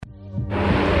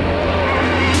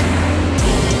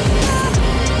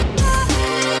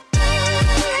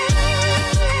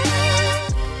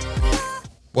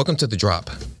Welcome to The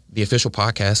Drop, the official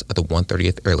podcast of the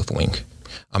 130th Airlift Wing.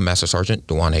 I'm Master Sergeant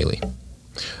Dewan Haley.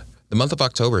 The month of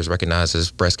October is recognized as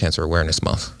Breast Cancer Awareness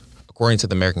Month. According to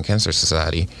the American Cancer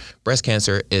Society, breast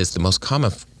cancer is the most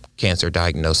common cancer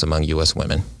diagnosed among U.S.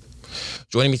 women.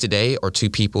 Joining me today are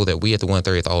two people that we at the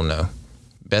 130th all know,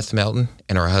 Beth Melton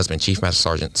and her husband, Chief Master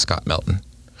Sgt. Scott Melton.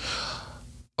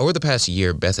 Over the past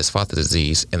year, Beth has fought the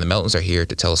disease, and the Meltons are here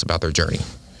to tell us about their journey.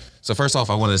 So first off,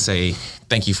 I want to say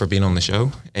thank you for being on the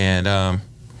show. And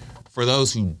for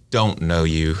those who don't know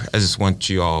you, I just want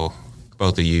you all,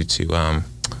 both of you, to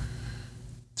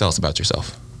tell us about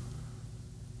yourself.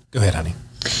 Go ahead, honey.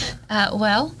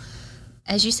 Well,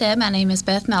 as you said, my name is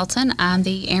Beth Melton. I'm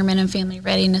the Airman and Family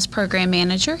Readiness Program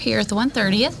Manager here at the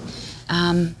 130th.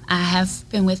 I have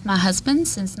been with my husband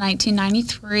since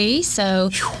 1993, so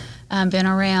I've been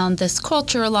around this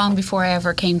culture long before I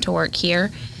ever came to work here.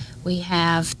 We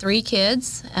have 3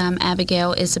 kids,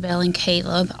 Abigail, Isabel, and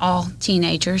Caleb, all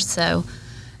teenagers. So,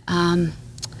 and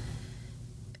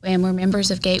we're members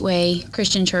of Gateway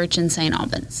Christian Church in St.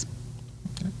 Albans.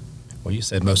 Well, you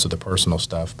said most of the personal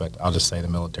stuff, but I'll just say the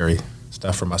military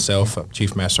stuff for myself.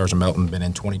 Chief Master Sgt. Melton, been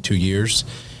in 22 years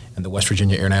in the West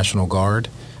Virginia Air National Guard.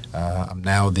 I'm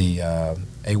now the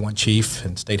A1 Chief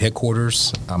in State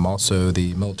Headquarters. I'm also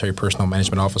the Military Personnel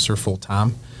Management Officer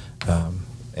full-time,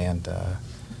 and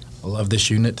I love this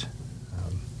unit.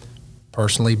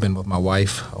 Personally, been with my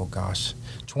wife,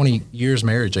 20 years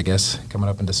marriage, I guess, coming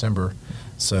up in December.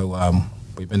 So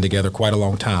we've been together quite a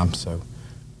long time. So,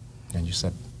 and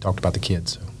you talked about the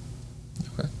kids. So.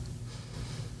 Okay.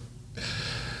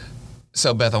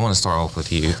 So Beth, I want to start off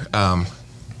with you.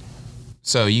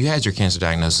 So you had your cancer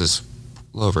diagnosis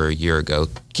a little over a year ago.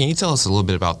 Can you tell us a little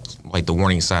bit about like the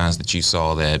warning signs that you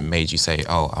saw that made you say,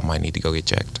 "Oh, I might need to go get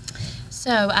checked"?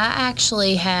 So I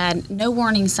actually had no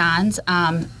warning signs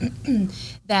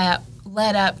that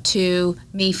led up to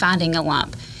me finding a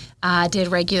lump. I did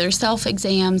regular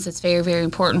self-exams. It's very, very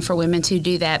important for women to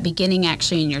do that beginning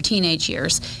actually in your teenage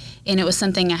years. And it was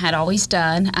something I had always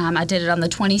done. I did it on the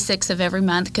 26th of every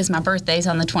month because my birthday's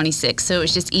on the 26th. So it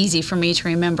was just easy for me to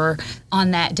remember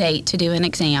on that date to do an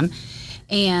exam.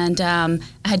 And I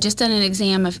had just done an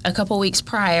exam a couple weeks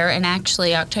prior, and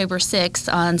actually October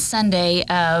 6th on Sunday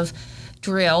of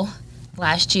drill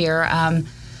last year,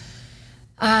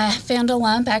 I found a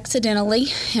lump accidentally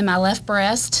in my left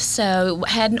breast, so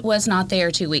was not there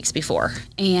 2 weeks before,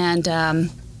 and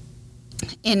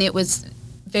it was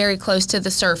very close to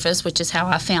the surface, which is how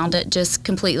I found it, just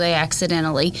completely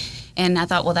accidentally. And I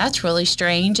thought, well, that's really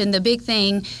strange. And the big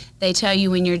thing they tell you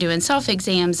when you're doing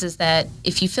self-exams is that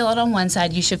if you feel it on one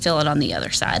side, you should feel it on the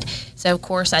other side. So, of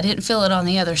course, I didn't feel it on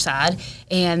the other side,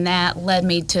 and that led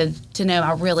me to know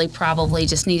I really probably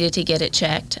just needed to get it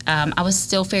checked. I was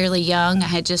still fairly young. I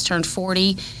had just turned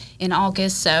 40 in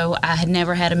August, so I had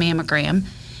never had a mammogram.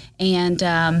 And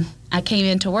I came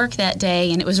into work that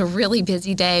day, and it was a really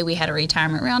busy day. We had a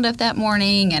retirement roundup that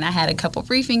morning, and I had a couple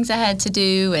briefings I had to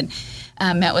do, and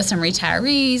met with some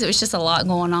retirees. It was just a lot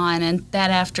going on. And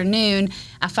that afternoon,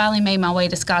 I finally made my way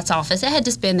to Scott's office. It had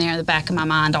just been there in the back of my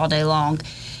mind all day long.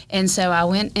 And so I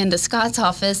went into Scott's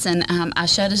office, and I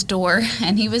shut his door,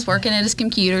 and he was working at his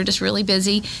computer, just really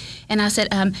busy. And I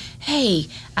said, hey,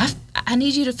 I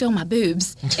need you to feel my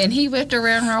boobs. And he whipped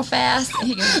around real fast. And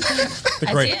he goes,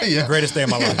 the greatest day of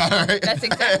my life. Right. That's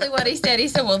exactly what he said. He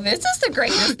said, well, this is the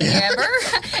greatest thing ever.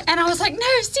 And I was like,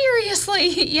 no,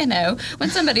 seriously. You know, when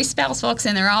somebody's spouse walks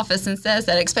in their office and says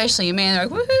that, especially a man, they're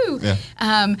like, woohoo.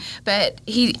 Yeah. But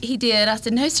he did. I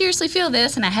said, no, seriously, feel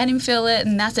this. And I had him feel it.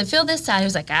 And I said, feel this side. He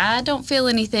was like, I don't feel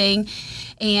anything.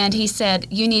 And he said,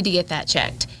 you need to get that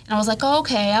checked. And I was like, oh,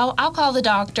 okay, I'll call the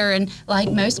doctor. And like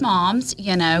most moms,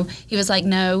 you know, he was like,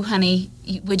 no, honey,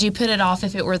 would you put it off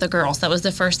if it were the girls? That was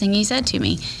the first thing he said to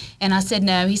me. And I said,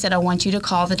 no. He said, I want you to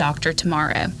call the doctor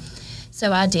tomorrow.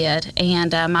 So I did.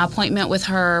 And my appointment with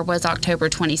her was October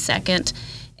 22nd.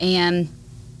 And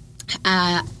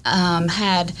I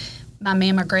had my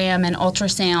mammogram and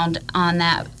ultrasound on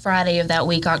that Friday of that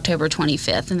week, October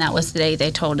 25th, and that was the day they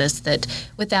told us that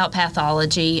without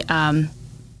pathology,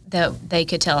 that they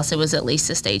could tell us it was at least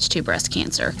a stage 2 breast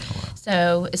cancer. Oh, wow.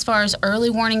 So as far as early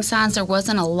warning signs, there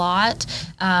wasn't a lot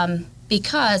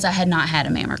because I had not had a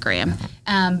mammogram,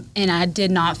 and I did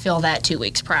not feel that 2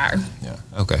 weeks prior. Yeah.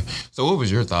 Okay. So what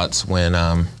was your thoughts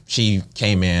when she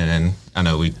came in? And I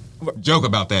know we joke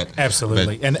about that.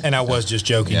 Absolutely, and I was just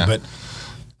joking, yeah. But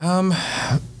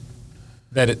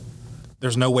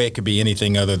there's no way it could be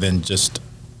anything other than just,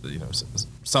 you know,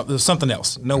 something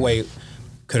else. No way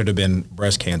could it have been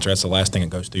breast cancer. That's the last thing that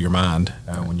goes through your mind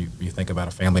when you think about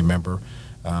a family member.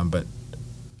 But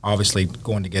obviously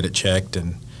going to get it checked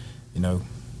and, you know,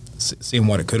 seeing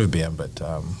what it could have been. But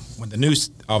when the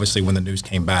news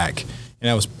came back,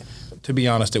 it was, to be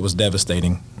honest, it was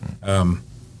devastating.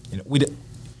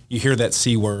 You hear that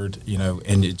C word,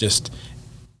 and it just,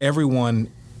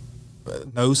 everyone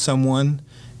knows someone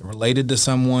related to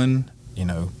someone,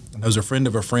 knows a friend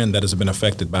of a friend that has been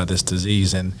affected by this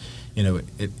disease, and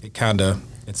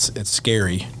it's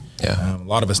scary. Yeah. A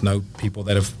lot of us know people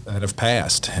that have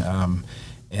passed, and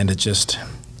it just,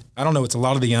 I don't know. It's a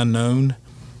lot of the unknown,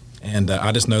 and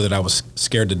I just know that I was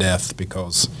scared to death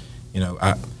because,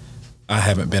 I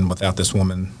haven't been without this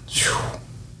woman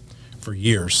for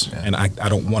years, and I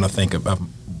don't want to think of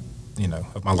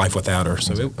my life without her.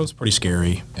 So it was pretty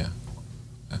scary. Yeah.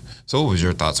 So what was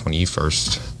your thoughts when you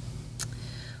first?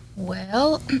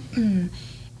 Well,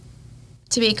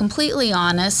 to be completely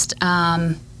honest,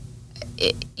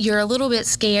 you're a little bit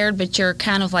scared, but you're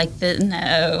kind of like,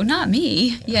 no, not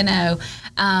me,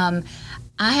 I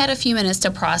had a few minutes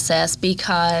to process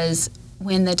because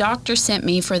when the doctor sent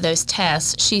me for those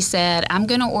tests, she said, I'm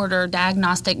going to order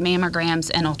diagnostic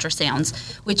mammograms and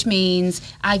ultrasounds, which means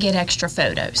I get extra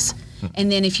photos.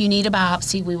 And then if you need a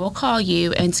biopsy, we will call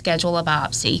you and schedule a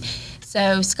biopsy.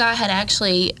 So Scott had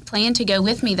actually planned to go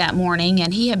with me that morning,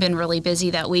 and he had been really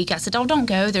busy that week. I said, oh, don't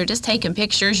go. They're just taking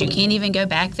pictures. You can't even go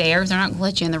back there. They're not going to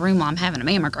let you in the room while I'm having a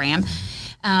mammogram.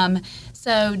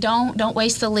 So don't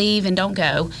waste the leave and don't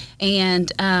go.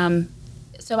 And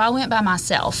so I went by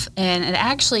myself. And it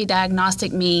actually,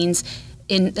 diagnostic means,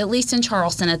 at least in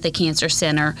Charleston at the Cancer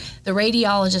Center, the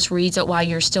radiologist reads it while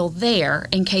you're still there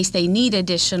in case they need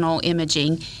additional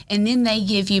imaging, and then they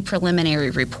give you preliminary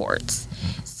reports.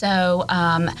 So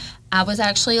I was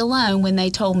actually alone when they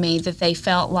told me that they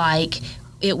felt like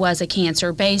it was a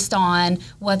cancer based on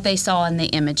what they saw in the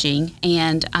imaging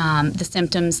and the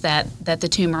symptoms that the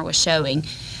tumor was showing.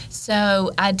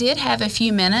 So I did have a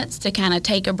few minutes to kind of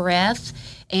take a breath,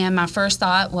 and my first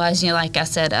thought was, like I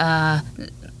said,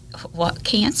 what,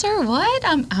 cancer? What?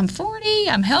 I'm 40.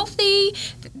 I'm healthy.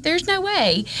 There's no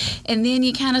way. And then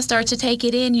you kind of start to take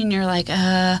it in, and you're like,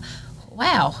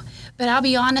 wow. But I'll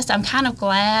be honest, I'm kind of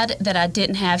glad that I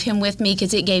didn't have him with me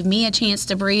because it gave me a chance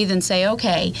to breathe and say,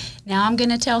 okay, now I'm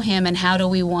going to tell him, and how do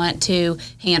we want to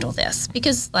handle this?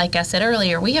 Because like I said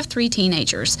earlier, we have 3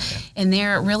 teenagers, and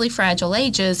they're at really fragile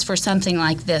ages for something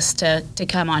like this to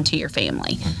come onto your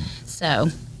family. So...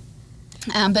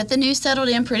 but the news settled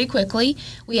in pretty quickly.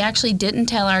 We actually didn't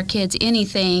tell our kids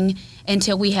anything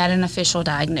until we had an official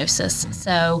diagnosis.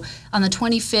 So on the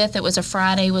 25th, it was a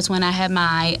Friday, was when I had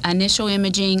my initial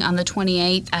imaging. On the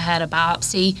 28th, I had a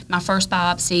biopsy, my first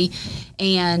biopsy,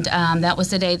 and that was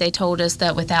the day they told us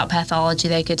that without pathology,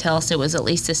 they could tell us it was at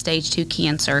least a stage 2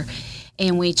 cancer.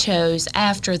 And we chose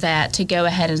after that to go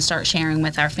ahead and start sharing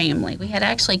with our family. We had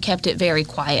actually kept it very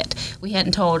quiet. We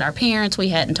hadn't told our parents, we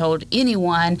hadn't told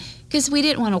anyone, because we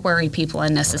didn't want to worry people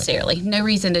unnecessarily. No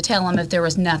reason to tell them if there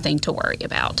was nothing to worry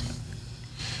about.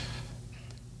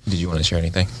 Did you want to share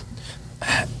anything?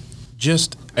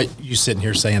 Just, you sitting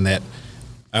here saying that,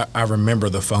 I remember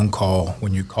the phone call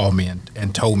when you called me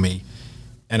and told me,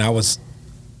 and I was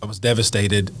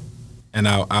devastated, and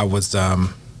I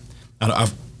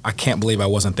can't believe I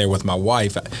wasn't there with my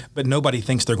wife, but nobody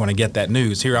thinks they're going to get that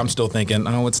news. Here I'm still thinking,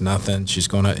 oh, it's nothing. She's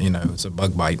going to, it's a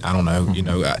bug bite. I don't know.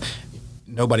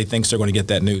 Nobody thinks they're going to get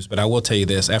that news. But I will tell you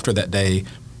this, after that day,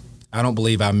 I don't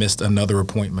believe I missed another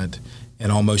appointment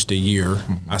in almost a year.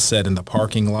 I sat in the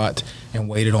parking lot and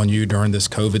waited on you during this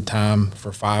COVID time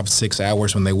for 5-6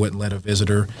 hours when they wouldn't let a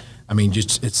visitor. I mean,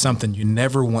 it's something, you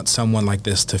never want someone like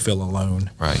this to feel alone.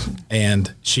 Right.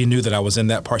 And she knew that I was in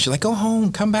that part. She's like, go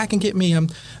home, come back and get me. I'm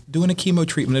doing a chemo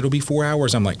treatment. It'll be 4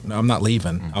 hours. I'm like, no, I'm not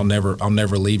leaving. I'll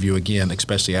never leave you again,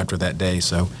 especially after that day.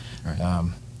 So,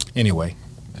 anyway,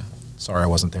 sorry I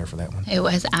wasn't there for that one.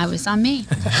 I was on me.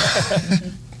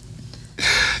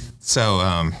 So,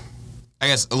 I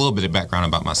guess a little bit of background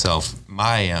about myself.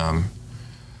 My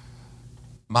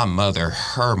mother,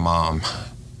 her mom,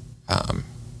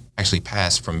 actually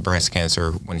passed from breast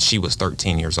cancer when she was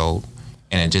 13 years old,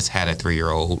 and had just had a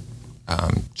 3-year-old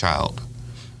child.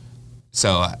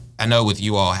 So I know with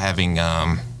you all having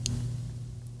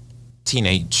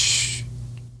teenage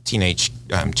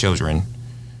children,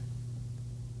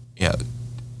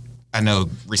 I know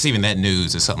receiving that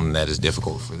news is something that is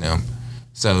difficult for them.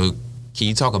 So can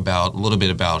you talk a little bit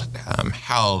about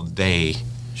how they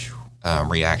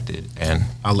reacted? And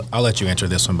I'll let you answer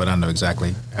this one, but I know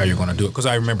exactly how you're going to do it, because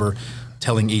I remember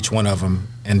telling each one of them,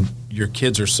 and your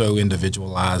kids are so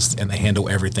individualized and they handle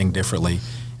everything differently,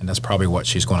 and that's probably what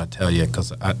she's going to tell you,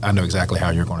 because I know exactly how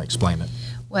you're going to explain it.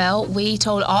 Well, we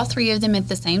told all 3 of them at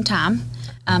the same time.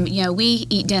 We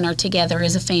eat dinner together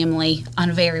as a family on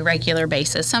a very regular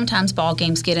basis. Sometimes ball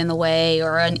games get in the way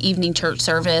or an evening church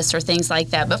service or things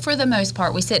like that. But for the most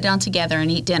part, we sit down together and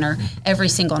eat dinner every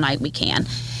single night we can.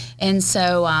 And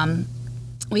so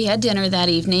we had dinner that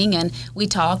evening and we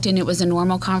talked, and it was a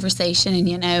normal conversation.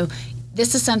 And,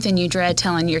 this is something you dread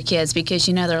telling your kids because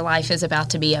their life is about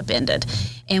to be upended.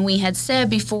 And we had said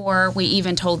before we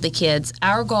even told the kids,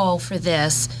 our goal for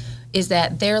this is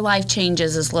that their life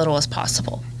changes as little as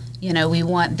possible. We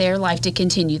want their life to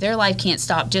continue. Their life can't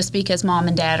stop just because mom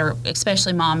and dad, or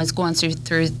especially mom, is going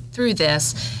through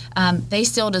this. They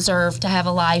still deserve to have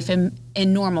a life in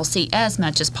normalcy as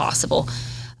much as possible.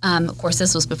 Of course,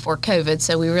 this was before COVID,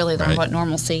 so we really learned what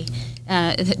normalcy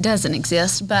it doesn't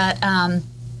exist. But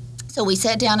so we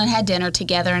sat down and had dinner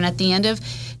together, and at the end of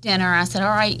dinner, I said,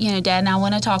 all right, Dad and I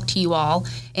want to talk to you all.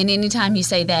 And anytime you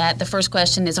say that, the first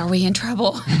question is, are we in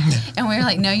trouble? And we were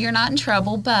like, no, you're not in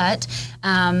trouble, but,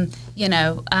 I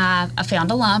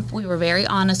found a lump. We were very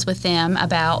honest with them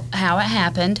about how it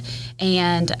happened.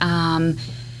 And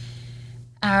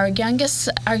our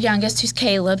youngest, who's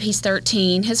Caleb, he's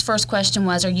 13, his first question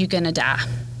was, are you going to die?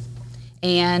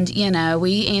 And,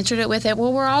 we answered it with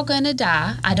well, we're all going to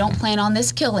die. I don't plan on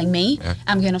this killing me. Yeah.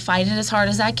 I'm going to fight it as hard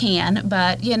as I can.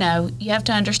 But, you have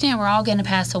to understand we're all going to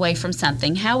pass away from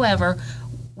something. However,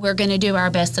 we're going to do our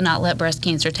best to not let breast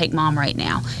cancer take mom right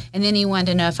now. And then he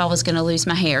wanted to know if I was going to lose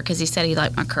my hair because he said he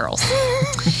liked my curls.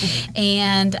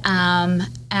 And our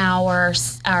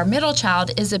middle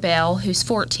child, Isabel, who's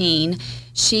 14,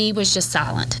 she was just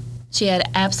silent. She had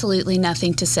absolutely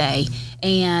nothing to say.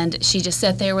 And she just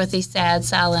sat there with these sad,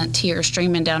 silent tears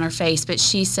streaming down her face, but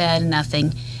she said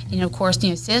nothing. Of course,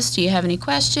 sis, do you have any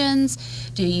questions?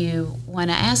 Do you want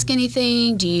to ask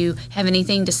anything? Do you have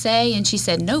anything to say? And she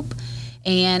said, nope.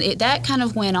 And that kind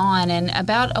of went on. And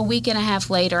about a week and a half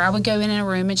later, I would go in a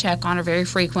room and check on her very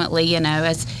frequently,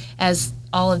 as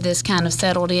all of this kind of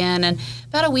settled in. And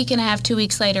about a week and a half, 2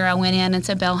 weeks later, I went in and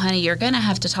said, Belle, honey, you're going to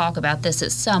have to talk about this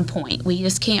at some point. We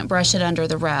just can't brush it under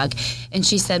the rug. And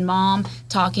she said, Mom,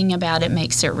 talking about it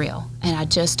makes it real. And I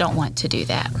just don't want to do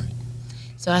that. Right.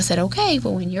 So I said, okay,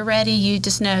 well, when you're ready, you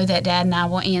just know that Dad and I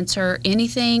will answer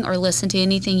anything or listen to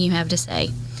anything you have to say.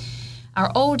 Our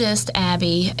oldest,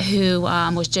 Abby, who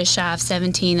was just shy of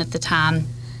 17 at the time,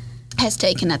 has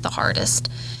taken it the hardest.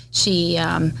 She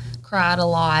cried a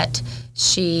lot.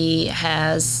 She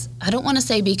has, I don't want to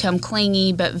say become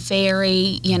clingy, but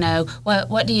very,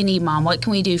 what do you need, Mom? What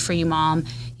can we do for you, Mom?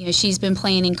 She's been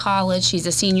planning college. She's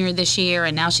a senior this year,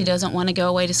 and now she doesn't want to go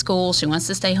away to school. She wants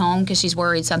to stay home because she's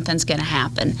worried something's going to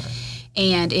happen.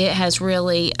 And it has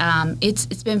really,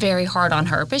 it's been very hard on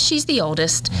her. But she's the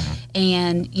oldest,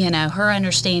 and, her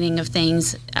understanding of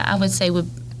things, I would say,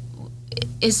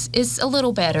 is a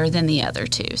little better than the other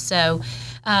two. So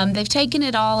they've taken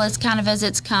it all as kind of as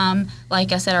it's come.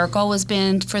 Like I said, our goal has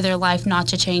been for their life not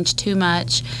to change too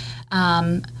much.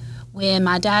 When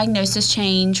my diagnosis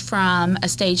changed from a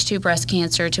stage 2 breast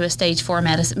cancer to a stage 4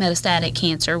 metastatic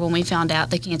cancer, when we found out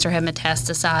the cancer had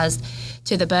metastasized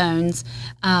to the bones,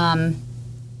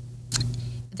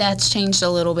 that's changed a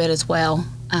little bit as well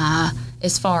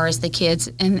as far as the kids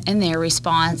and their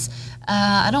response.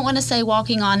 I don't want to say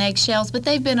walking on eggshells, but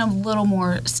they've been a little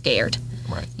more scared.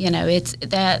 Right. It's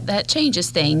that changes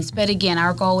things. But again,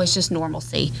 our goal is just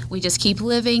normalcy. We just keep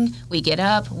living. We get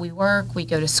up, we work, we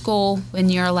go to school when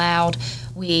you're allowed.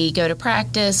 We go to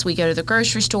practice, we go to the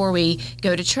grocery store, we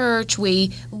go to church.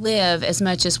 We live as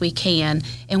much as we can,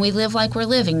 and we live like we're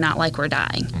living, not like we're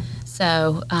dying.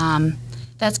 So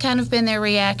that's kind of been their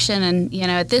reaction. And,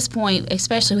 at this point,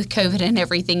 especially with COVID and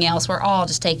everything else, we're all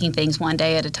just taking things one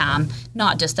day at a time,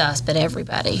 not just us, but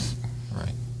everybody.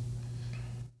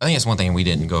 I think that's one thing we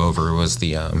didn't go over was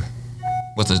we went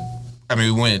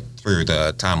through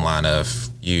the timeline of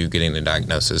you getting the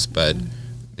diagnosis, but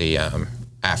the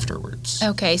afterwards.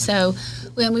 Okay, so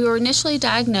when we were initially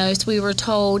diagnosed, we were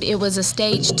told it was a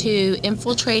stage 2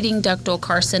 infiltrating ductal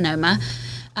carcinoma,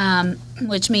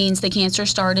 which means the cancer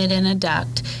started in a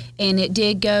duct, and it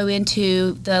did go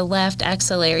into the left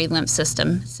axillary lymph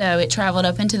system. So it traveled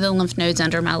up into the lymph nodes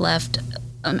under my left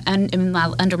in my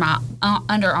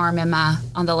underarm and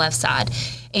on the left side,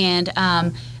 and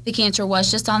the cancer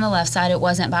was just on the left side. It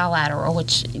wasn't bilateral,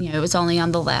 which it was only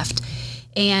on the left.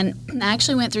 And I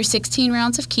actually went through 16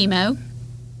 rounds of chemo.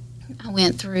 I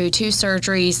went through 2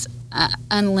 surgeries,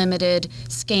 unlimited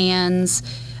scans,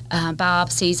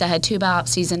 biopsies. I had 2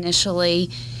 biopsies initially,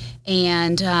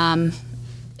 and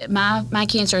my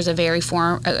cancer is a very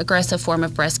aggressive form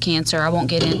of breast cancer. I won't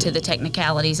get into the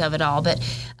technicalities of it all, but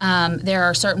there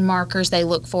are certain markers they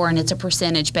look for, and it's a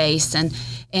percentage based,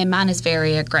 and mine is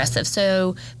very aggressive.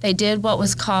 So they did what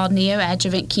was called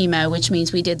neoadjuvant chemo, which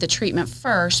means we did the treatment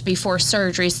first before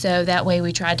surgery, so that way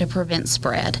we tried to prevent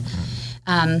spread.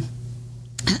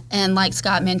 And like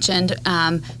Scott mentioned,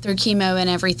 through chemo and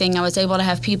everything, I was able to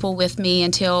have people with me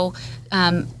until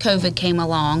COVID came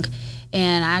along.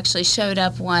 And I actually showed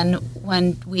up one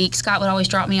week. Scott would always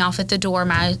drop me off at the door.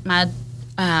 My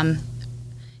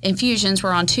infusions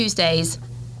were on Tuesdays,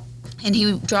 and he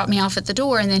would drop me off at the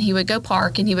door, and then he would go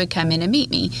park, and he would come in and meet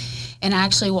me. And I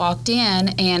actually walked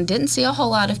in and didn't see a whole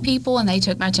lot of people, and they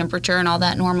took my temperature and all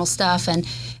that normal stuff, and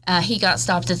he got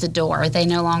stopped at the door. They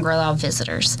no longer allow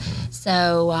visitors.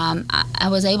 So I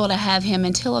was able to have him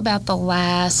until about the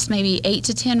last maybe 8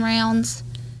 to 10 rounds.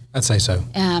 I'd say so.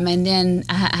 And then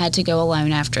I had to go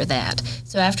alone after that.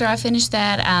 So after I finished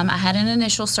that, I had an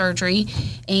initial surgery,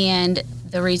 and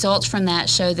the results from that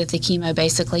showed that the chemo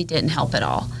basically didn't help at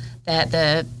all. That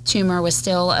the tumor was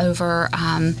still over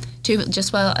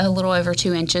a little over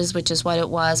 2 inches, which is what it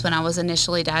was when I was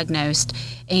initially diagnosed,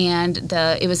 and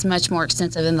it was much more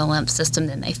extensive in the lymph system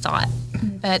than they thought.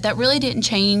 But that really didn't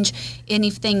change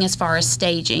anything as far as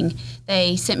staging.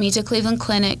 They sent me to Cleveland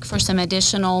Clinic for some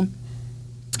additional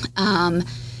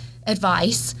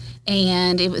advice,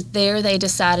 and it was there they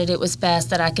decided it was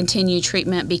best that I continue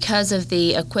treatment because of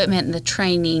the equipment and the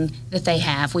training that they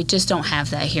have. We just don't have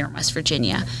that here in West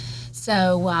Virginia.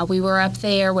 So we were up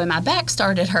there when my back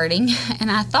started hurting, and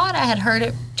I thought I had hurt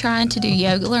it trying to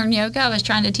learn yoga. I was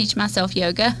trying to teach myself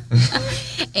yoga,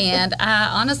 and I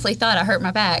honestly thought I hurt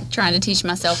my back trying to teach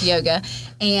myself yoga.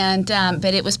 And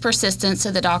but it was persistent,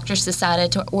 so the doctors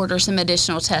decided to order some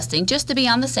additional testing just to be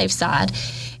on the safe side.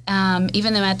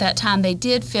 Even though at that time they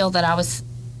did feel that I was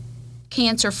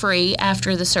cancer-free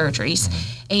after the surgeries.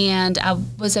 And I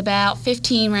was about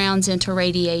 15 rounds into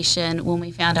radiation when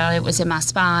we found out it was in my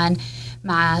spine,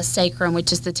 my sacrum,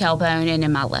 which is the tailbone, and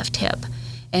in my left hip.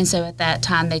 And so at that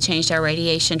time, they changed our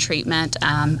radiation treatment.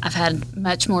 I've had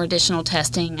much more additional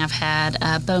testing. I've had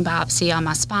a bone biopsy on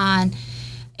my spine.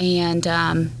 And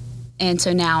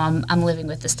so now I'm living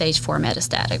with the stage 4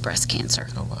 metastatic breast cancer.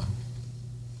 Oh, wow.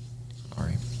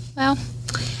 Sorry. Well,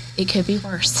 it could be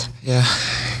worse. Yeah.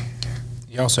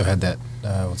 You also had that,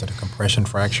 was it a compression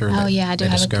fracture? Oh, yeah, I do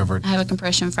have discovered? I have a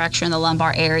compression fracture in the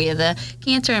lumbar area. The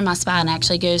cancer in my spine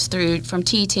actually goes through from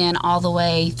T10 all the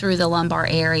way through the lumbar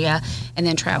area and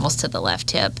then travels to the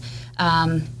left hip.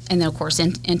 And then, of course,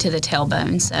 into the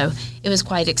tailbone. So it was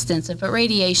quite extensive. But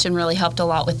radiation really helped a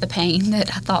lot with the pain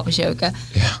that I thought was yoga.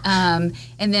 Yeah.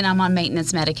 And then I'm on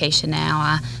maintenance medication now.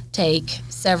 I take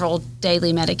several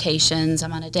daily medications.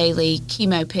 I'm on a daily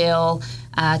chemo pill.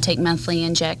 I take monthly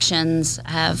injections.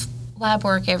 I have lab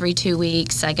work every 2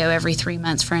 weeks. I go every 3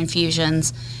 months for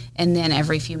infusions, and then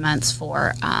every few months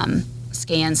for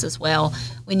scans as well.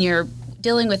 When you're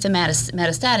dealing with the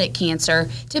metastatic cancer,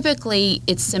 typically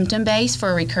it's symptom-based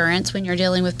for recurrence when you're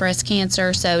dealing with breast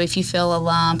cancer. So if you feel a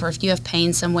lump or if you have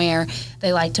pain somewhere,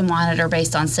 they like to monitor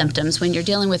based on symptoms. When you're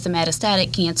dealing with the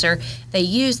metastatic cancer, they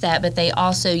use that, but they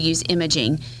also use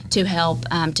imaging to help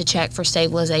to check for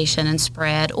stabilization and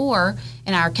spread. Or,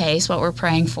 in our case, what we're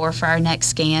praying for our next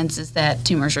scans is that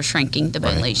tumors are shrinking, the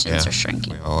bone lesions are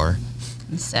shrinking. We are.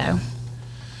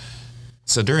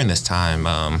 So during this time,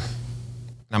 I'm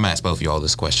going to ask both of you all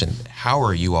this question. How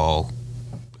are you all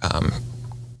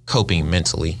coping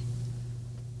mentally?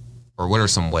 Or what are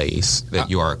some ways that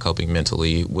you are coping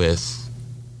mentally with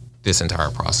this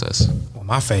entire process? Well,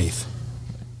 my faith,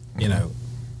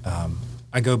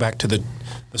 I go back to the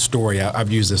story.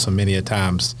 I've used this many a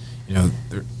times, and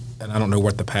I don't know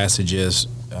what the passage is,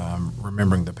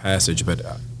 remembering the passage, but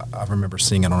I remember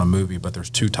seeing it on a movie, but there's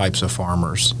 2 types of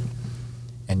farmers.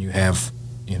 And you have,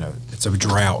 it's a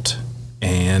drought.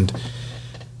 And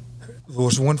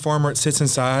there's one farmer that sits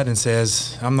inside and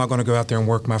says, I'm not going to go out there and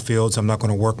work my fields. I'm not going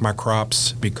to work my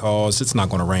crops because it's not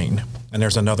going to rain. And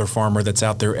there's another farmer that's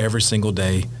out there every single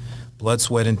day, blood,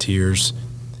 sweat, and tears.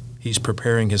 He's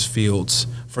preparing his fields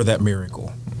for that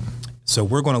miracle. So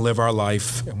we're going to live our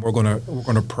life, and we're going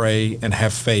to pray and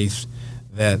have faith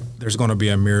that there's going to be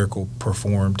a miracle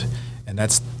performed. And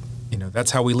that's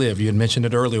how we live. You had mentioned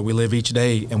it earlier. We live each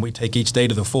day, and we take each day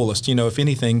to the fullest. If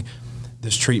anything,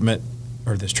 this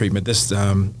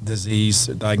disease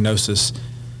diagnosis,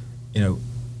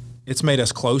 it's made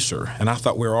us closer. And I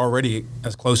thought we were already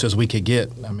as close as we could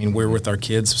get. I mean, we're with our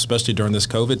kids, especially during this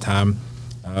COVID time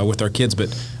with our kids.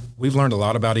 But we've learned a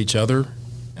lot about each other,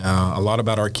 a lot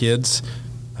about our kids.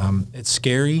 It's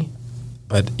scary,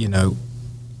 but,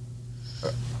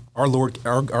 our Lord,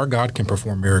 our God can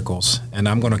perform miracles, and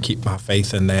I'm going to keep my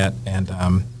faith in that. And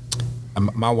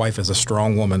my wife is a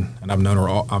strong woman, and I've known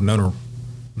her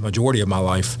majority of my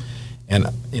life, and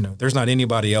there's not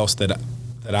anybody else that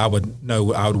I would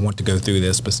know I would want to go through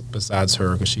this besides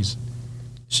her, because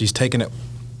she's taken it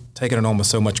on with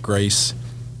so much grace,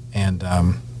 and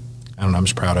I don't know, I'm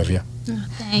just proud of you. Oh,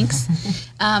 thanks.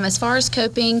 As far as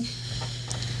coping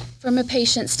from a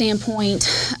patient standpoint,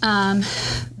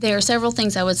 there are several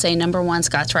things I would say. Number one,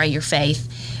 Scott, try your faith.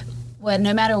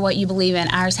 No matter what you believe in,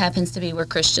 ours happens to be we're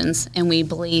Christians, and we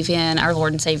believe in our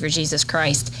Lord and Savior Jesus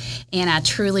Christ. And I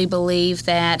truly believe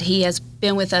that He has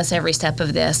been with us every step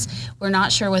of this. We're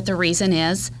not sure what the reason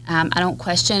is. I don't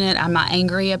question it. I'm not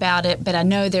angry about it, but I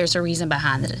know there's a reason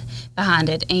behind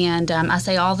it. And I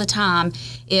say all the time,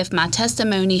 if my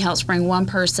testimony helps bring one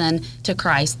person to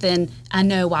Christ, then I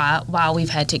know why we've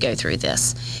had to go through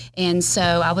this. And so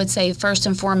I would say, first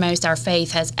and foremost, our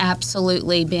faith has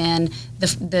absolutely been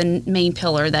the main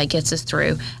pillar that gets us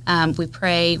through. We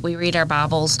pray, we read our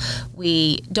Bibles.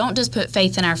 We don't just put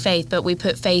faith in our faith, but we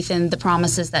put faith in the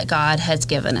promises that God has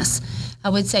given us. I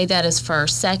would say that is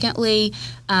first. Secondly,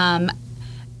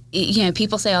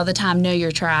 people say all the time, know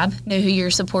your tribe, know who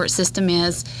your support system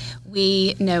is.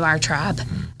 We know our tribe.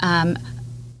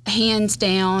 Hands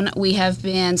down, we have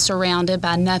been surrounded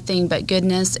by nothing but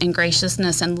goodness and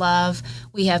graciousness and love.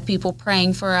 We have people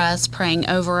praying for us, praying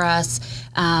over us,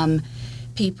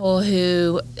 people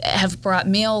who have brought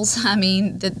meals. I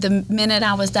mean, the minute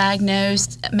I was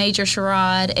diagnosed, Major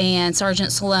Sherrod and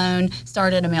Sergeant Sloan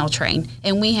started a meal train,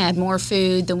 and we had more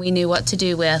food than we knew what to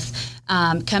do with.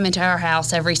 Come into our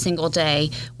house every single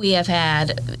day. We have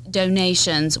had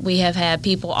donations. We have had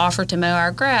people offer to mow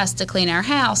our grass, to clean our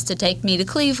house, to take me to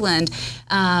Cleveland.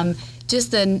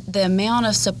 Just the amount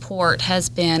of support has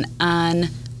been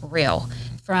unreal.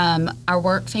 From our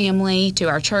work family to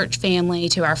our church family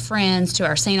to our friends to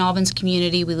our St. Albans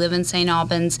community. We live in St.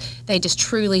 Albans. They just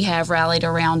truly have rallied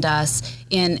around us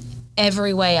in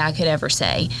every way I could ever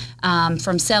say.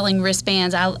 From selling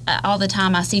wristbands, all the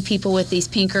time I see people with these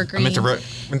pink or green. I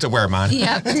meant to wear mine.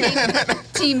 Yeah,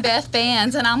 Team Beth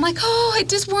bands, and I'm like, oh, it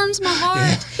just warms my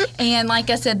heart. And like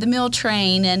I said, the meal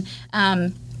train, and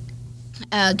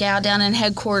a gal down in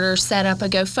headquarters set up a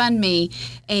GoFundMe,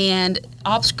 and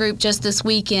Ops Group just this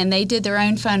weekend, they did their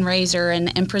own fundraiser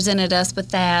and presented us with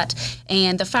that.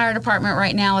 And the fire department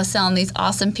right now is selling these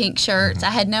awesome pink shirts. Mm-hmm. I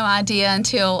had no idea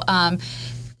until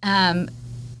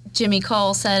Jimmy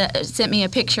Cole sent me a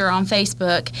picture on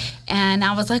Facebook, and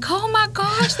I was like, oh my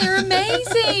gosh, they're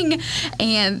amazing.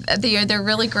 And they're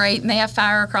really great, and they have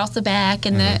fire across the back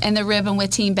and the ribbon with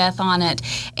Team Beth on it.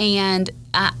 And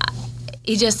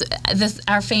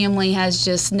our family has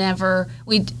just never,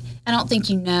 I don't think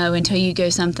you know until you go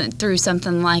through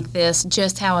something like this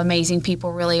just how amazing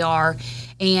people really are.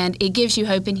 And it gives you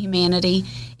hope in humanity.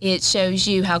 It shows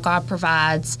you how God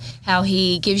provides, how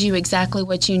He gives you exactly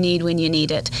what you need when you need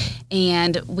it.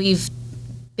 And we've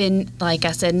been, like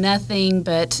I said, nothing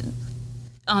but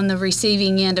on the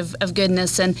receiving end of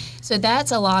goodness. And so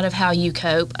that's a lot of how you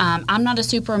cope. I'm not a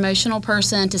super emotional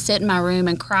person to sit in my room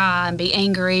and cry and be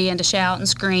angry and to shout and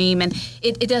scream. And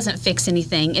it doesn't fix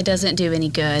anything. It doesn't do any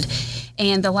good.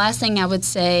 And the last thing I would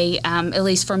say, at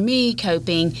least for me,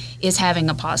 coping, is having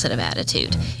a positive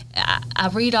attitude. I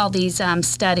read all these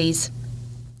studies.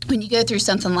 When you go through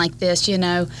something like this,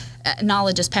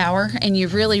 knowledge is power, and you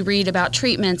really read about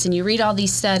treatments, and you read all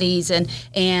these studies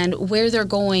and where they're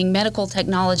going. Medical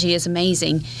technology is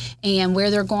amazing, and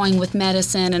where they're going with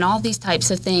medicine and all these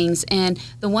types of things. And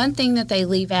the one thing that they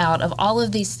leave out of all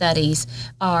of these studies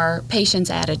are patients'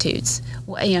 attitudes.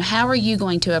 How are you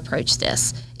going to approach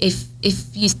this? If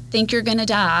you think you're going to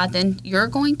die, then you're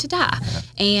going to die.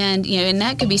 And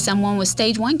that could be someone with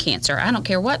stage 1 cancer. I don't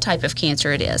care what type of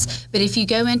cancer it is. But if you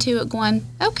go into it going,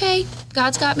 okay,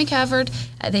 God's got me covered.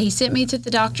 He sent me to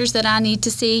the doctors that I need to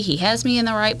see. He has me in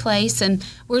the right place, and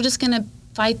we're just going to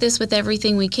fight this with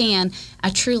everything we can.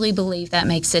 I truly believe that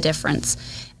makes a difference.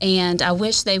 And I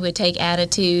wish they would take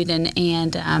attitude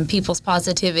and people's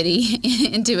positivity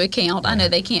into account. I know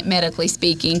they can't medically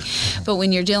speaking, but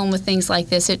when you're dealing with things like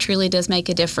this, it truly does make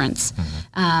a difference.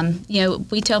 Mm-hmm.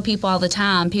 We tell people all the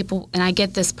time, and I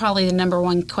get this, probably the number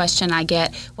one question I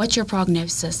get, what's your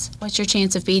prognosis? What's your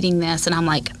chance of beating this? And I'm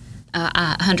like,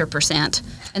 100%.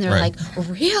 And they're like,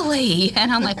 really? And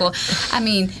I'm like, well,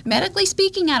 medically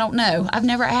speaking, I don't know. I've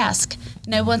never asked.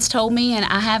 No one's told me, and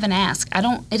I haven't asked.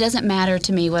 It doesn't matter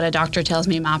to me what a doctor tells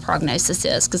me my prognosis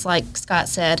is, because like Scott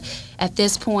said, at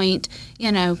this point,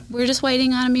 we're just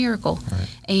waiting on a miracle. Right.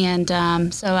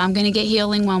 And so I'm going to get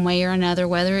healing one way or another,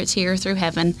 whether it's here or through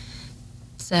heaven.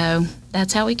 So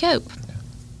that's how we cope.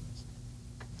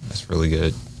 That's really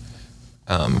good.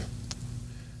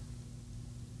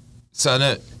 So I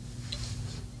know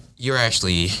you're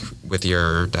actually, with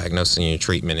your diagnosis and your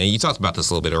treatment, and you talked about this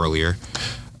a little bit earlier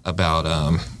about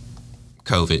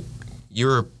COVID.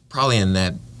 You're probably in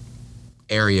that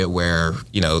area where,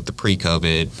 the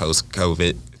pre-COVID,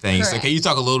 post-COVID things. Correct. So can you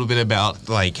talk a little bit about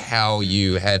like how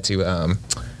you had to,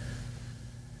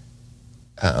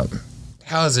 how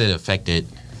has it affected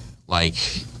like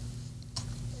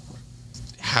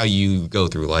how you go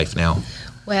through life now?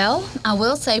 Well, I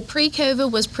will say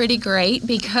pre-COVID was pretty great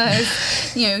because,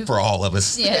 For all of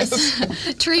us.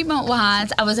 yes,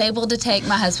 treatment-wise, I was able to take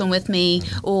my husband with me,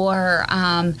 or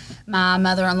my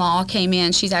mother-in-law came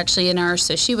in. She's actually a nurse,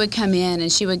 so she would come in and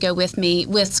she would go with me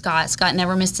with Scott. Scott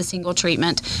never missed a single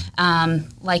treatment.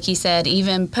 Like he said,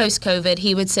 even post-COVID,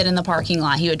 he would sit in the parking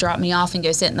lot. He would drop me off and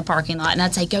go sit in the parking lot, and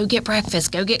I'd say, go get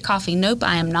breakfast, go get coffee. Nope,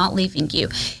 I am not leaving you.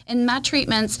 And my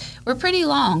treatments were pretty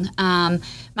long.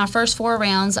 My first 4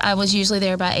 rounds, I was usually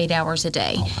there about 8 hours a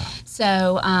day. Oh, wow.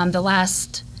 So the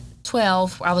last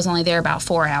 12, I was only there about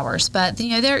 4 hours. But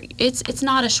it's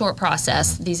not a short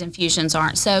process. These infusions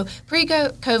aren't. So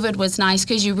pre-COVID was nice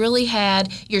because you really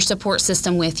had your support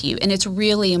system with you, and it's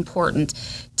really important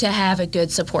to have a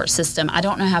good support system. I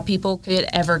don't know how people could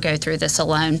ever go through this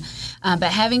alone, but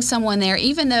having someone there,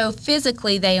 even though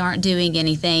physically they aren't doing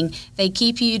anything, they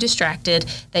keep you distracted.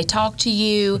 They talk to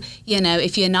you.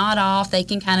 If you're not off, they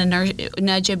can kind of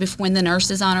nudge you when the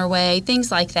nurse is on her way, things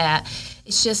like that.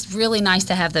 It's just really nice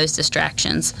to have those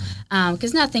distractions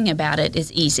because nothing about it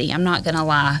is easy. I'm not going to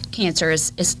lie. Cancer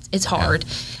it's hard.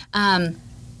 And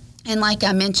like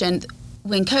I mentioned,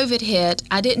 when COVID hit,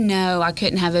 I didn't know I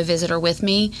couldn't have a visitor with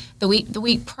me. The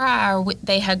week prior,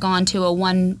 they had gone to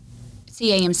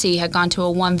CAMC had gone to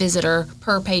a one visitor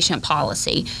per patient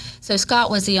policy. So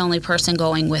Scott was the only person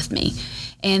going with me.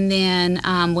 And then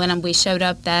when we showed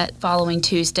up that following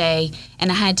Tuesday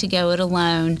and I had to go it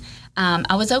alone,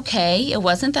 I was okay. It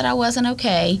wasn't that I wasn't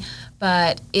okay,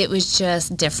 but it was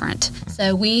just different.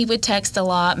 So we would text a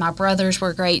lot. My brothers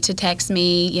were great to text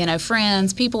me,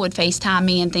 friends, people would FaceTime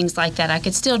me and things like that. I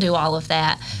could still do all of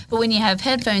that. But when you have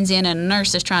headphones in and a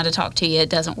nurse is trying to talk to you, it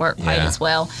doesn't work quite as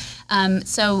well.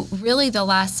 So really the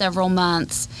last several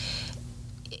months,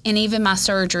 and even my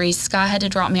surgeries, Scott had to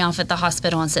drop me off at the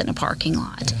hospital and sit in a parking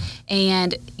lot. Yeah.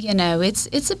 And,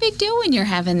 it's a big deal when you're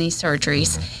having these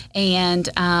surgeries. Mm-hmm.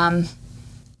 And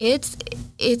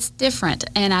it's different.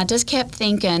 And I just kept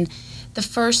thinking,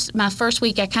 my first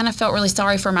week, I kind of felt really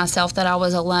sorry for myself that I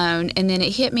was alone. And then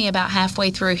it hit me about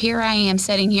halfway through. Here I am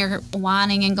sitting here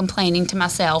whining and complaining to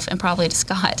myself and probably to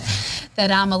Scott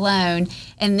that I'm alone.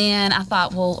 And then I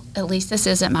thought, well, at least this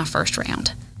isn't my first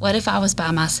round. What if I was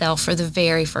by myself for the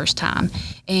very first time?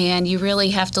 And you really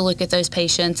have to look at those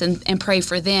patients and pray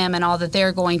for them and all that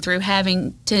they're going through,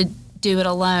 having to do it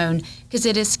alone, because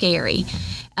it is scary.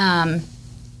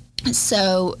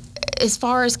 So as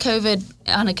far as COVID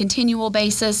on a continual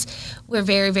basis, we're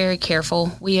very, very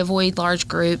careful. We avoid large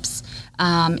groups.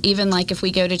 Even like if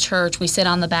we go to church, we sit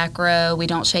on the back row. We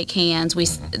don't shake hands.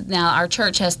 Now our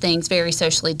church has things very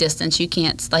socially distanced. You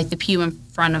can't, like the pew in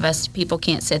front of us, people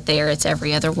can't sit there. It's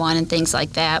every other one and things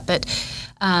like that. But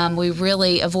we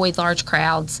really avoid large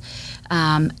crowds,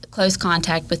 close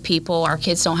contact with people. Our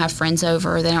kids don't have friends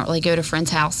over. They don't really go to friends'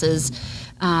 houses.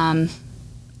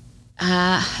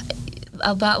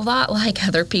 A lot like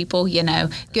other people,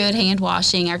 good hand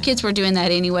washing. Our kids were doing that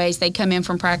anyways. They'd come in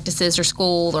from practices or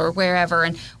school or wherever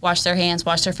and wash their hands,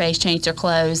 wash their face, change their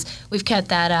clothes. We've kept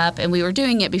that up, and we were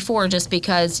doing it before just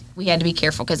because we had to be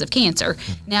careful because of cancer.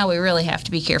 Now we really have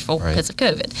to be careful because of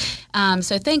COVID.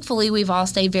 So thankfully, we've all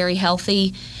stayed very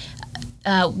healthy.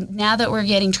 Now that we're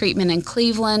getting treatment in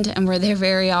Cleveland, and we're there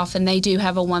very often, they do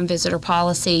have a one visitor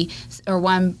policy, or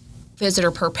one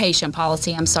visitor per patient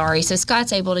policy, So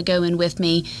Scott's able to go in with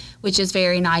me, which is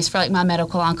very nice for like my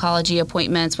medical oncology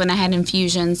appointments. When I had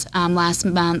infusions last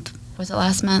month, was it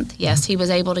last month? Yes, he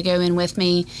was able to go in with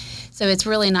me. So it's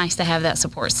really nice to have that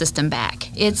support system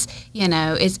back. It's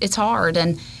hard,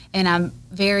 and I'm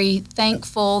very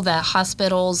thankful that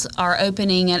hospitals are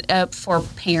opening it up for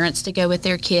parents to go with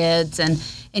their kids, and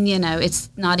it's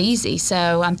not easy.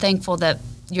 So I'm thankful that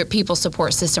your people's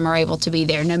support system are able to be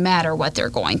there no matter what they're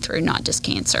going through, not just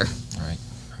cancer. Right.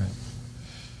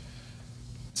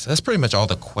 So that's pretty much all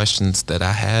the questions that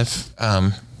I have.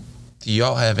 Do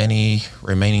y'all have any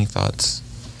remaining thoughts?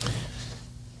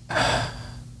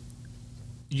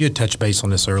 You had touched base on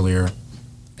this earlier,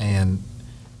 and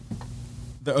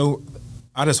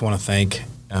I just want to thank,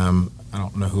 I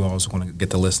don't know who else is going to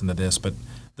get to listen to this, but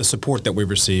the support that we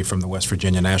received from the West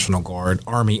Virginia National Guard,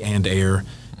 Army and Air,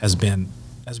 has been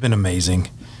amazing.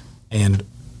 And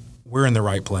we're in the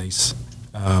right place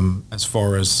as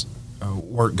far as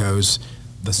work goes.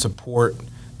 The support,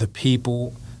 the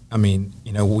people. I mean,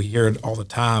 we hear it all the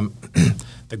time.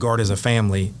 The Guard is a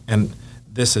family, and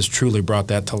this has truly brought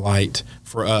that to light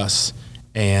for us.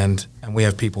 And we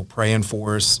have people praying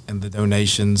for us, and the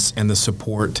donations and the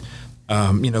support.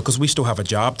 Because we still have a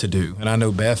job to do. And I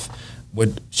know Beth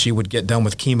would get done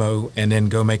with chemo and then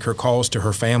go make her calls to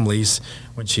her families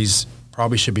when she's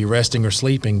probably should be resting or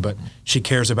sleeping, but she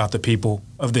cares about the people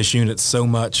of this unit so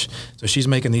much. So she's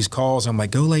making these calls. I'm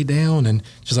like, go lay down. And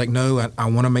she's like, no, I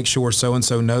want to make sure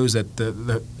so-and-so knows that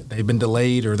they've been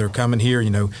delayed or they're coming here.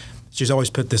 She's always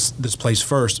put this place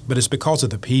first, but it's because of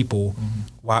the people.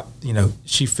 Why,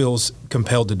 she feels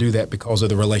compelled to do that because of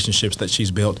the relationships that she's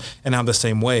built. And I'm the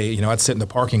same way. I'd sit in the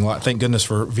parking lot. Thank goodness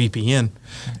for VPN.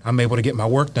 I'm able to get my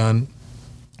work done.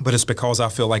 But it's because I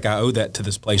feel like I owe that to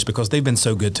this place because they've been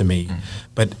so good to me.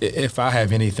 But if I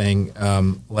have anything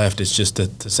left, it's just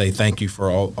to say thank you for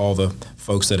all the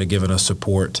folks that have given us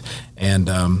support.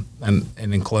 And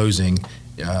in closing,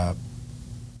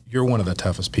 you're one of the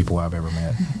toughest people I've ever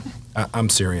met. I'm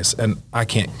serious, and I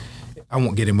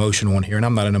won't get emotional on here, and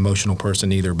I'm not an emotional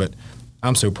person either. But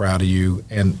I'm so proud of you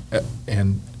and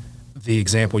the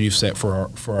example you've set for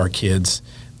our kids.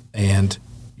 And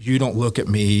you don't look at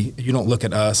me, you don't look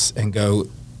at us and go,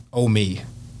 oh me,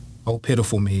 oh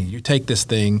pitiful me. You take this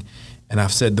thing, and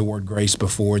I've said the word grace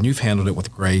before, and you've handled it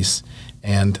with grace.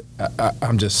 And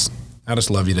I just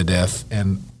love you to death,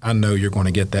 and I know you're going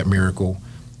to get that miracle.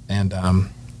 And I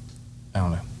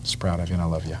don't know, just proud of you, and I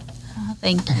love you. Oh,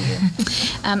 thank you.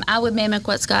 I would mimic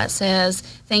what Scott says.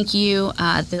 Thank you.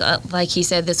 Like he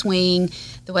said, this wing,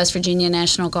 the West Virginia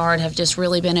National Guard, have just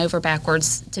really been over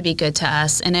backwards to be good to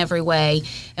us in every way.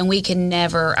 And we can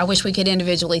never, I wish we could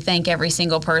individually thank every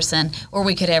single person, or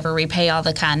we could ever repay all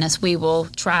the kindness. We will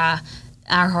try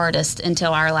our hardest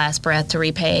until our last breath to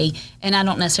repay. And I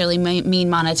don't necessarily mean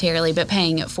monetarily, but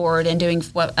paying it forward and doing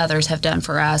what others have done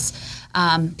for us.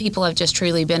 People have just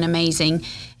truly been amazing.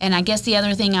 And I guess the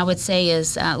other thing I would say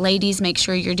is, ladies, make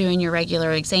sure you're doing your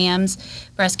regular exams.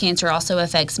 Breast cancer also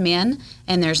affects men,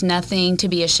 and there's nothing to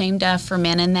be ashamed of for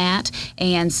men in that.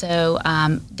 And so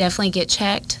definitely get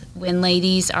checked. When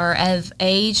ladies are of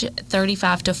age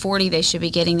 35 to 40, they should be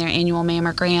getting their annual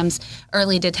mammograms.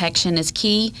 Early detection is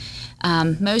key.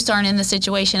 Most aren't in the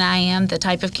situation I am. The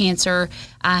type of cancer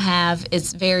I have,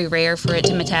 it's very rare for it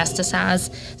to metastasize.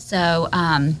 So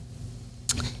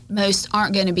most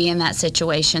aren't going to be in that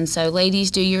situation. So ladies,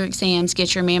 do your exams,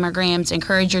 get your mammograms,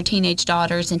 encourage your teenage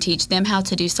daughters and teach them how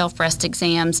to do self-breast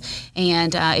exams.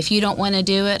 And if you don't want to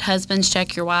do it, husbands,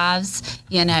 check your wives,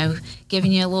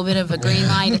 giving you a little bit of a green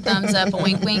light, a thumbs up, a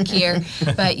wink, wink here.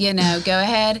 But, go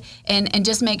ahead and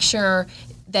just make sure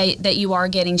that you are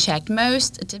getting checked.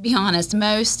 To be honest,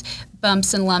 most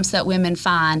bumps and lumps that women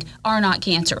find are not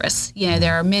cancerous.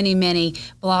 There are many, many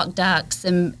blocked ducts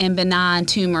and benign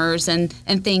tumors and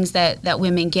things that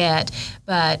women get,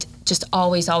 but just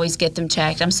always get them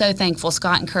checked. I'm so thankful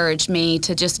Scott encouraged me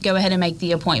to just go ahead and make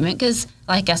the appointment because,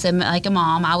 like I said, like a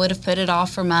mom, I would have put it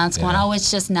off for months going, oh,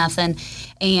 it's just nothing.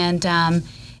 And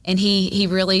he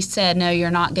really said, no,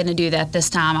 you're not going to do that this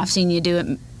time. I've seen you do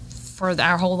it for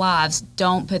our whole lives.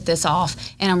 Don't put this off.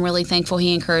 And I'm really thankful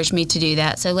he encouraged me to do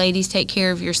that. So ladies, take care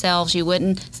of yourselves. You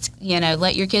wouldn't,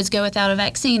 let your kids go without a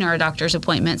vaccine or a doctor's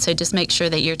appointment. So just make sure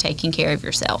that you're taking care of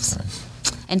yourselves. Right.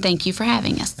 And thank you for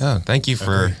having us. Oh, thank you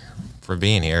for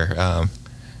being here.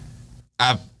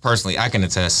 I can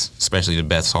attest, especially to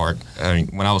Beth's heart. I mean,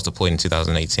 when I was deployed in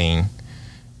 2018,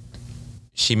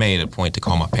 she made it a point to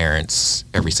call my parents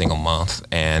every single month,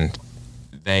 and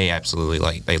they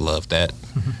absolutely they loved that.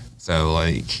 So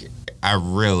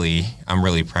I'm really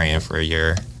praying for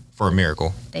a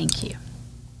miracle. Thank you.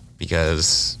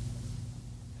 Because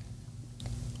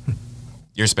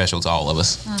you're special to all of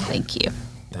us. Oh, thank you.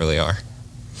 You really are.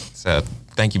 So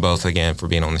thank you both again for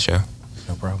being on the show.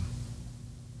 No problem.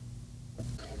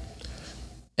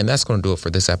 And that's going to do it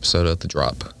for this episode of The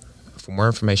Drop. For more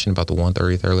information about the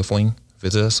 130th Airlift Wing,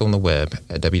 visit us on the web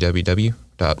at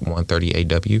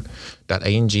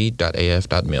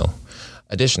www.130aw.ang.af.mil.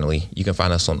 Additionally, you can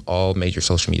find us on all major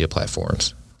social media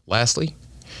platforms. Lastly,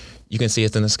 you can see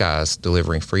us in the skies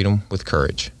delivering freedom with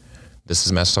courage. This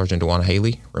is Master Sergeant Dewana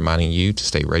Haley reminding you to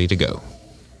stay ready to go.